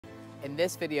In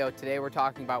this video today, we're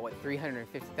talking about what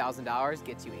 $350,000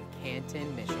 gets you in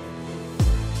Canton, Michigan.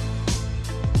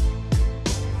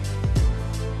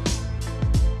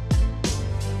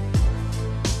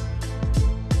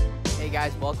 Hey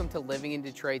guys, welcome to Living in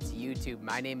Detroit's YouTube.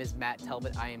 My name is Matt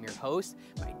Talbot. I am your host.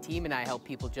 My team and I help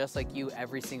people just like you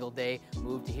every single day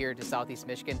move to here to Southeast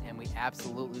Michigan, and we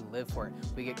absolutely live for it.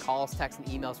 We get calls, texts, and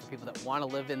emails for people that want to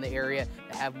live in the area,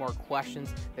 that have more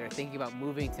questions, that are thinking about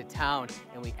moving to town,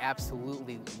 and we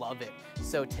absolutely love it.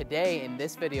 So today in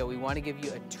this video, we want to give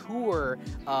you a tour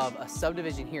of a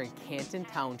subdivision here in Canton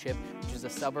Township, which is a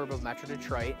suburb of Metro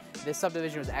Detroit. This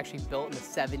subdivision was actually built in the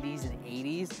 70s and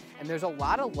 80s, and there's a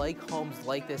lot of homes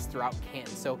like this throughout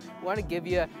Canton. So we want to give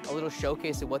you a little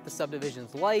showcase of what the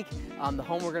subdivision's like. The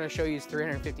home we're going to show you is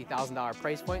 $350,000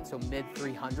 price point, so mid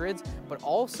 300s, but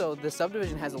also the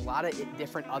subdivision has a lot of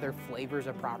different other flavors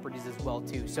of properties as well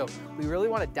too. So we really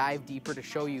want to dive deeper to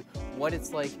show you what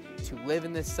it's like to live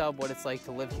in this sub, what it's like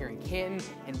to live here in Canton,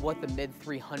 and what the mid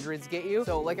 300s get you.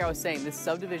 So like I was saying, this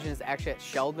subdivision is actually at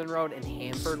Sheldon Road and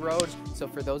Hanford Road. So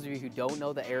for those of you who don't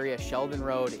know the area, Sheldon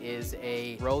Road is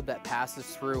a road that passes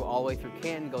through all the way through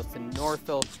Canton, goes to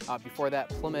Northville, before that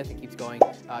Plymouth, and keeps going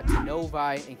to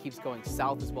Novi, and keeps going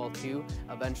south as well too,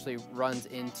 eventually runs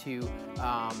into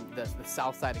the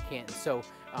south side of Canton. So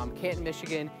Canton,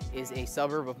 Michigan is a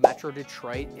suburb of Metro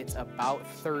Detroit. It's about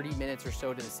 30 minutes or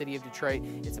so to the city of Detroit.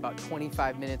 It's about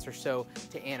 25 minutes or so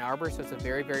to Ann Arbor, so it's a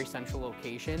very, very central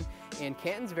location. And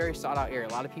Canton's a very sought out area. A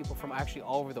lot of people from actually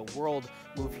all over the world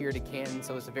move here to Canton,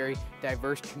 so it's a very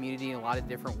diverse community in a lot of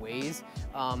different ways.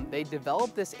 They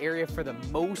developed this area for the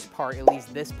most part, at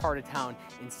least this part of town,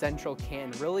 in central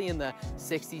Canton, really in the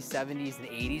 60s, 70s, and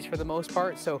 80s for the most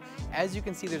part. So as you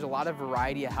can see, there's a lot of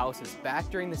variety of houses. Back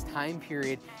during this time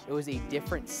period, it was a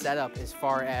different setup as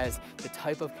far as the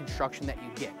type of construction that you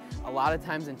get. A lot of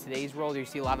times in today's world, you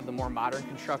see a lot of the more modern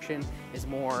construction is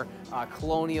more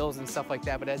colonials and stuff like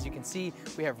that. But as you can see,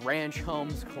 we have ranch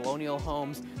homes, colonial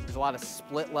homes. There's a lot of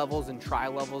split levels and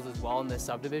tri-levels as well in this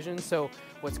subdivision. So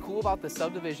what's cool about the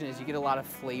subdivision is you get a lot of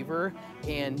flavor,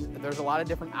 and there's a lot of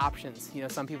different options. You know,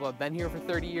 some people have been here for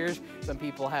 30 years, some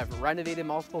people have renovated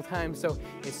multiple times. So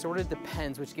it sort of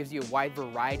depends, which gives you a wide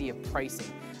variety of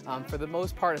pricing. For the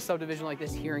most part, a subdivision like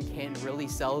this here in Canton really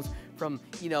sells from,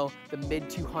 you know, the mid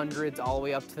 200s all the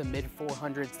way up to the mid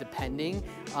 400s, depending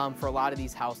for a lot of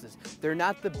these houses. They're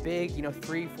not the big, you know,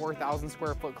 3,000-4,000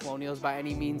 square foot colonials by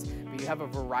any means, but you have a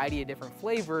variety of different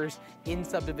flavors in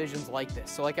subdivisions like this.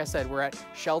 So like I said, we're at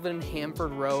Sheldon and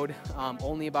Hanford Road,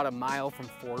 only about a mile from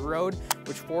Ford Road,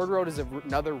 which Ford Road is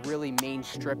another really main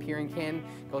strip here in Canton.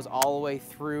 It goes all the way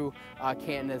through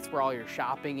Canton. That's where all your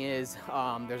shopping is.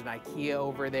 There's an IKEA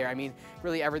over there. I mean,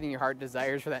 really everything your heart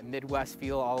desires for that Midwest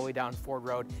feel all the way down Ford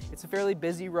Road. It's a fairly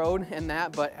busy road and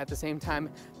that, but at the same time,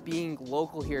 being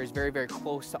local here is very, very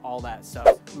close to all that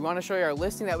stuff. We want to show you our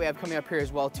listing that we have coming up here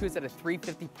as well too. It's at a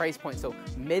 $350 price point, so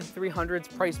mid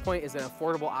 300s price point is an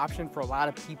affordable option for a lot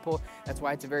of people. That's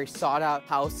why it's a very sought out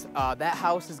house. That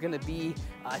house is going to be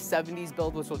a 70s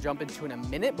build, which we'll jump into in a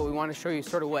minute, but we want to show you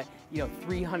sort of what, you know,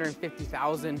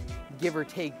 $350,000 give or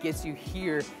take gets you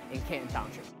here in Canton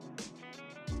Township.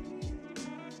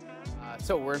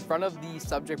 So we're in front of the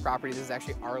subject property. This is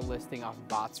actually our listing off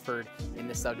Botsford in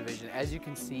the subdivision. As you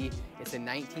can see, it's a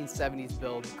 1970s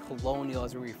build, colonial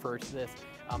as we refer to this.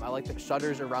 I like the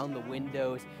shutters around the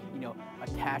windows, you know,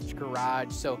 attached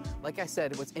garage. So like I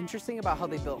said, what's interesting about how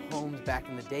they built homes back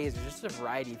in the day is there's just a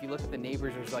variety. If you look at the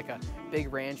neighbors, there's like a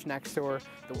big ranch next door.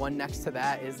 The one next to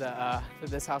that is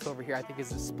this house over here, I think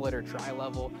is a split or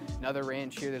tri-level. Another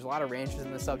ranch here. There's a lot of ranches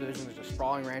in the subdivision. There's a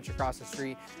sprawling ranch across the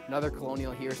street, another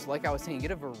colonial here. So like I was saying, you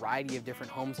get a variety of different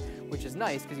homes, which is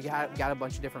nice because you got a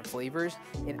bunch of different flavors.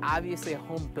 And obviously a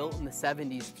home built in the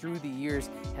 70s through the years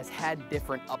has had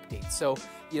different updates. So,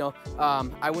 you know,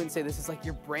 I wouldn't say this is like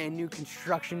your brand new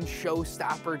construction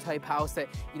showstopper type house that,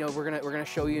 you know, we're gonna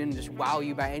show you and just wow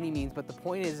you by any means. But the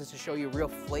point is to show you a real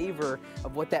flavor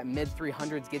of what that mid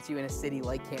 300s gets you in a city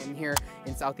like Canton here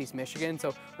in Southeast Michigan.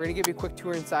 So we're gonna give you a quick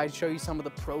tour inside, show you some of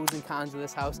the pros and cons of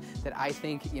this house that I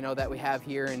think, you know, that we have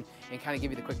here, and kind of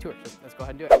give you the quick tour. So let's go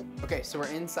ahead and do it. Okay, so we're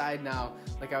inside now.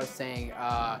 Like I was saying,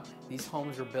 these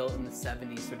homes were built in the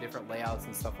 70s, so different layouts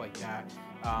and stuff like that.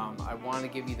 I want to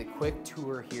give you the quick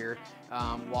tour here,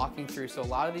 walking through. So a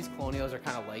lot of these colonials are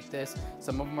kind of like this.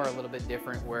 Some of them are a little bit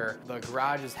different, where the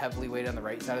garage is heavily weighted on the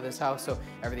right side of this house, so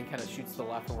everything kind of shoots to the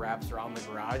left and wraps around the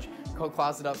garage. Coat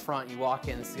closet up front, you walk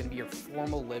in, this is going to be your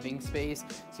formal living space.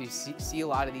 So you see a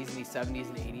lot of these in the 70s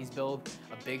and 80s build,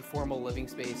 a big formal living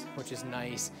space, which is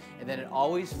nice. And then it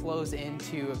always flows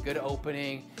into a good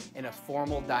opening and a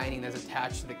formal dining that's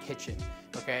attached to the kitchen.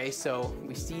 Okay, so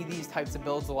we see these types of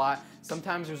builds a lot.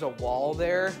 Sometimes there's a wall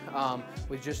there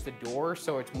with just a door,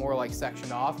 so it's more like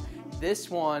sectioned off. This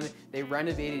one, they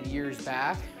renovated years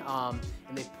back and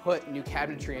they put new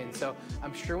cabinetry in. So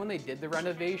I'm sure when they did the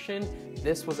renovation,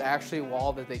 this was actually a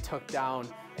wall that they took down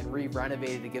and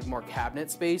re-renovated to give more cabinet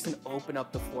space and open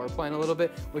up the floor plan a little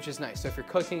bit, which is nice. So if you're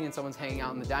cooking and someone's hanging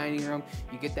out in the dining room,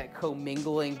 you get that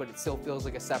co-mingling, but it still feels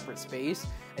like a separate space.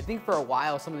 I think for a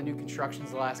while, some of the new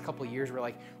constructions the last couple of years were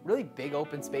like really big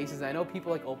open spaces. I know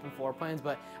people like open floor plans,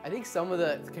 but I think some of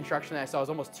the construction that I saw was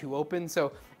almost too open.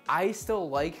 So I still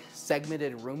like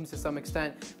segmented rooms to some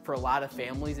extent for a lot of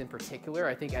families in particular.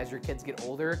 I think as your kids get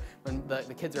older, when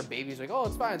the kids are babies, like, oh,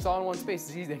 it's fine, it's all in one space,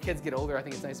 it's easy. The kids get older, I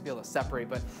think it's nice to be able to separate.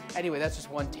 But anyway, that's just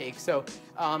one take. So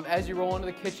as you roll into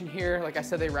the kitchen here, like I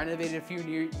said, they renovated a few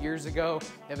years ago.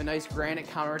 They have a nice granite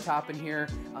countertop in here,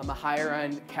 a higher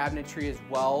end cabinetry as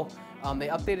well. They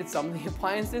updated some of the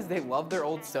appliances. They love their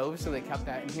old stoves, so they kept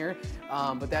that in here.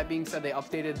 But that being said, they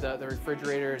updated the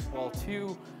refrigerator as well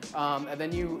too. And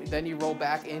then you roll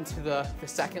back into the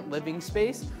second living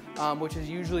space, which is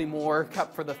usually more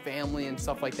kept for the family and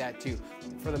stuff like that too.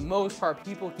 For the most part,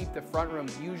 people keep the front room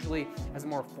usually as a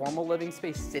more formal living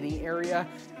space, sitting area,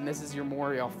 and this is your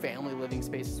more family living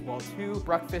space as well too.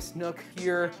 Breakfast nook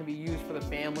here can be used for the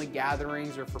family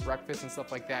gatherings or for breakfast and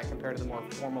stuff like that compared to the more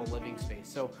formal living space.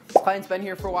 So client's been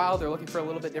here for a while. They're looking for a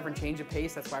little bit different change of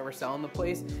pace. That's why we're selling the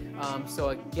place. So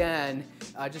again,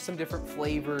 just some different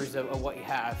flavors of what you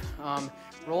have.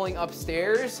 Rolling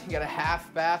upstairs, you got a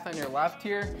half bath on your left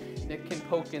here. Nick can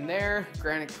poke in there.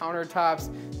 Granite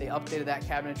countertops. They updated that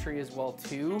cabinetry as well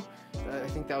too. I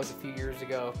think that was a few years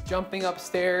ago. Jumping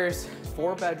upstairs,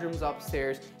 4 bedrooms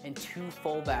upstairs and 2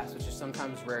 full baths, which is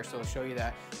sometimes rare, so I'll show you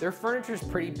that. Their furniture is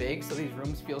pretty big, so these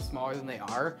rooms feel smaller than they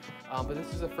are. But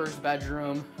this is the first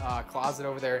bedroom, closet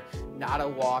over there, not a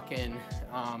walk-in.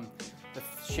 The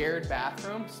shared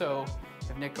bathroom, so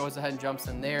if Nick goes ahead and jumps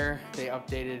in there, they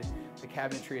updated the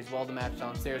cabinetry as well to match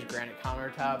downstairs, granite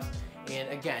countertops. And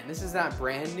again, this is not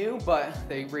brand new, but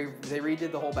they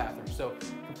redid the whole bathroom. So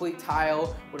complete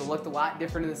tile, would have looked a lot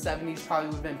different in the 70s, probably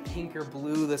would have been pink or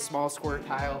blue, the small square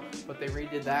tile, but they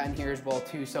redid that in here as well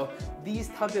too. So these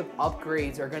type of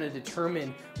upgrades are gonna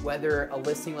determine whether a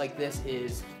listing like this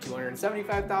is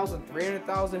 $275,000,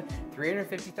 $300,000,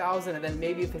 $350,000, and then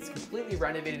maybe if it's completely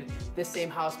renovated, this same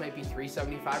house might be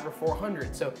 $375,000 or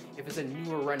 $400,000. So if it's a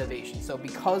newer renovation. So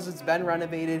because it's been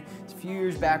renovated, it's a few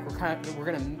years back, we're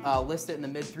gonna list it in the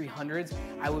mid 300s.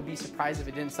 I would be surprised if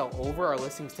it didn't sell over. Our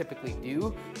listings typically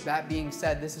do. That being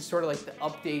said, this is sort of like the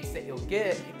updates that you'll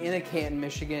get in a Canton,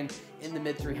 Michigan in the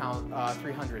mid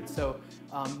 300s. So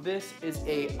this is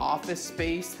a office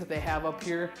space that they have up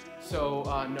here. So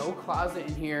no closet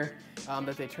in here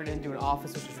that they turned into an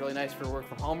office, which is really nice for work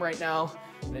from home right now.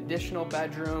 An additional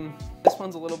bedroom. This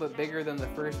one's a little bit bigger than the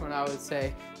first one, I would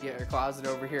say. You get your closet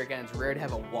over here. Again, it's rare to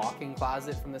have a walk-in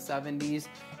closet from the 70s.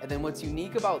 And then what's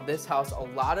unique about this house, a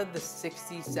lot of the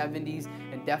 60s, 70s,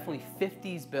 and definitely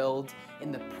 50s builds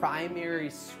in the primary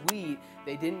suite,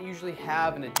 they didn't usually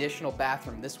have an additional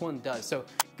bathroom. This one does. So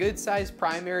good sized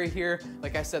primary here.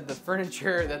 Like I said, the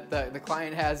furniture that the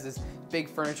client has is big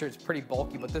furniture. It's pretty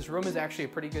bulky, but this room is actually a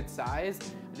pretty good size.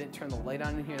 I didn't turn the light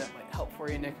on in here. That might help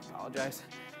for you, Nick. Apologize.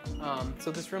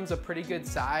 So this room's a pretty good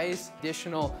size,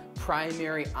 additional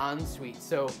primary ensuite.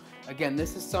 So again,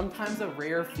 this is sometimes a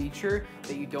rare feature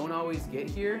that you don't always get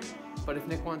here. But if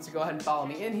Nick wants to go ahead and follow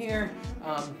me in here,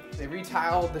 they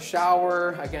retiled the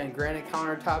shower, again, granite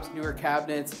countertops, newer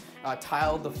cabinets,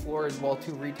 tiled the floor as well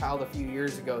too, retiled a few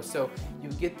years ago. So you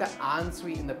get the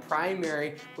ensuite in the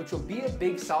primary, which will be a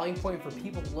big selling point for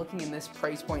people looking in this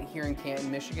price point here in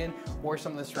Canton, Michigan, or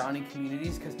some of the surrounding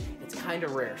communities, because it's kind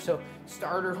of rare. So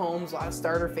starter homes, a lot of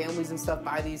starter families and stuff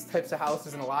buy these types of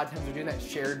houses, and a lot of times they're doing that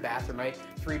shared bathroom, right?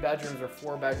 3 bedrooms or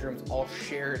 4 bedrooms all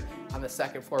shared on the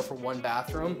second floor for 1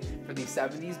 bathroom for these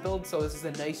 70s builds. So this is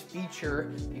a nice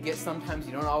feature you get sometimes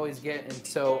you don't always get. And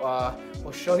so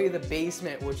we'll show you the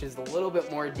basement, which is a little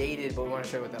bit more dated, but we want to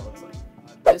show you what that looks like.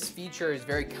 This feature is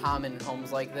very common in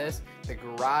homes like this. The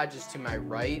garage is to my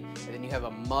right, and then you have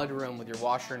a mud room with your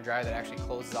washer and dryer that actually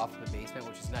closes off to the basement,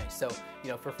 which is nice. So, you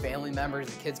know, for family members,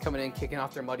 the kids coming in, kicking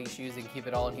off their muddy shoes, and keep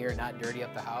it all in here and not dirty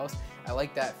up the house. I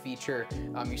like that feature.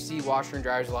 You see washer and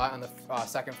dryers a lot on the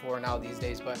second floor now these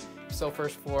days, but still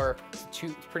first floor, it's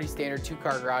pretty standard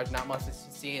 2-car garage, not much to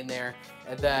see in there.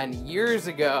 And then years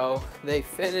ago, they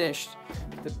finished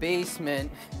the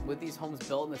basement with these homes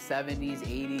built in the 70s,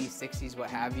 80s, 60s, what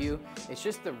have you. It's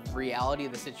just the reality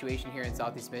of the situation here in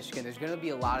Southeast Michigan. There's gonna be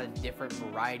a lot of different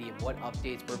variety of what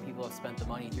updates, where people have spent the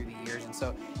money through the years. And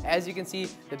so, as you can see,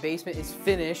 the basement is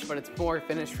finished, but it's more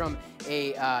finished from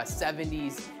a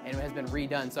 70s and has been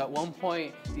redone. So at one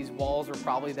point, these walls were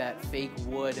probably that fake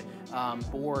wood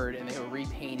board, and they were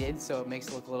repainted, so it makes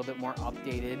it look a little bit more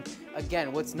updated.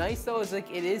 Again, what's nice though is like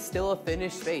it is still a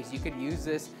finished space. You could use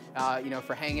this you know,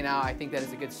 for hanging out. I think that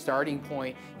is a good starting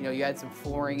point. You know, you had some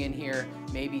flooring in here,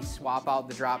 maybe swap out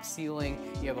the drop ceiling.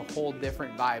 You have a whole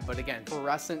different vibe. But again,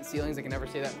 fluorescent ceilings, I can never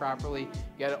say that properly.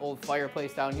 You got an old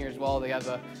fireplace down here as well. They have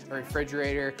a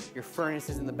refrigerator, your furnace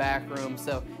is in the back room.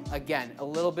 So again, a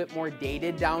little bit more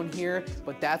dated down here,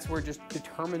 but that's where just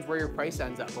determines where your price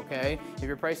ends up, okay? If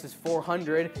your price is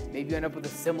 $400, maybe you end up with a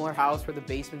similar house where the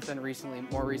basement's been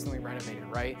more recently renovated,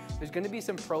 right? There's gonna be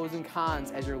some pros and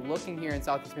cons as you're looking here in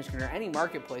Southeast Michigan, or any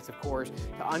marketplace, of course,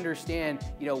 to understand,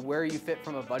 you know, where you fit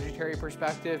from a budgetary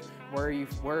perspective, where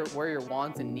your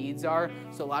wants and needs are.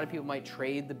 So a lot of people might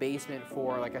trade the basement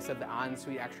for, like I said, the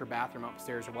ensuite extra bathroom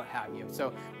upstairs or what have you.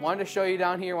 So wanted to show you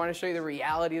down here, wanted to show you the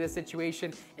reality of the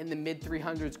situation in the mid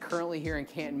 300s currently here in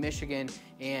Canton, Michigan.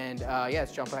 And yeah,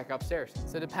 let's jump back upstairs.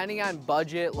 So depending on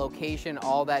budget, location,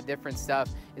 all that different stuff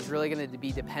is really going to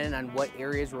be dependent on what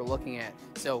areas we're looking at.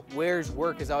 So where's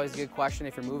work is always a good question.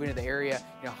 If you're moving to the area,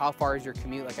 you know, how far is your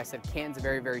commute? Like I said, Canton's a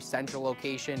very, very central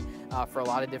location for a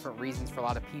lot of different reasons for a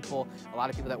lot of people. A lot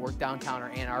of people that work downtown or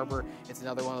Ann Arbor, it's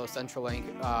another one of those central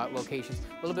locations.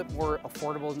 A little bit more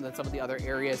affordable than some of the other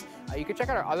areas. You can check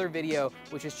out our other video,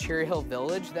 which is Cherry Hill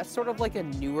Village. That's sort of like a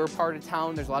newer part of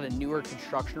town. There's a lot of newer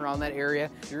construction around that area.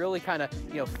 You're really kind of,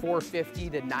 you know, 450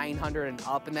 to 900 and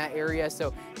up in that area.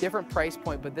 So different price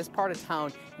point, but this part of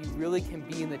town, you really can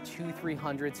be in the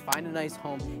 200-300s, find a nice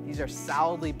home. These are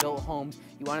solidly built homes.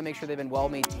 You want to make sure they've been well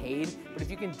maintained, but if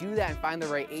you can do that and find the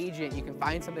right agent, you can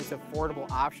find something that's an affordable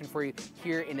option for you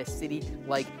here in a city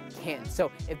like Canton.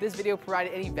 So if this video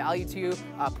provided any value to you,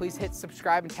 please hit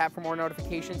subscribe and tap for more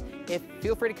notifications.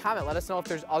 Feel free to comment. Let us know if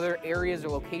there's other areas or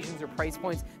locations or price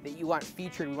points that you want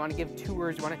featured. We want to give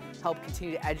tours. We want to help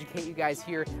continue to educate you guys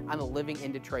here on the Living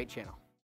in Detroit channel.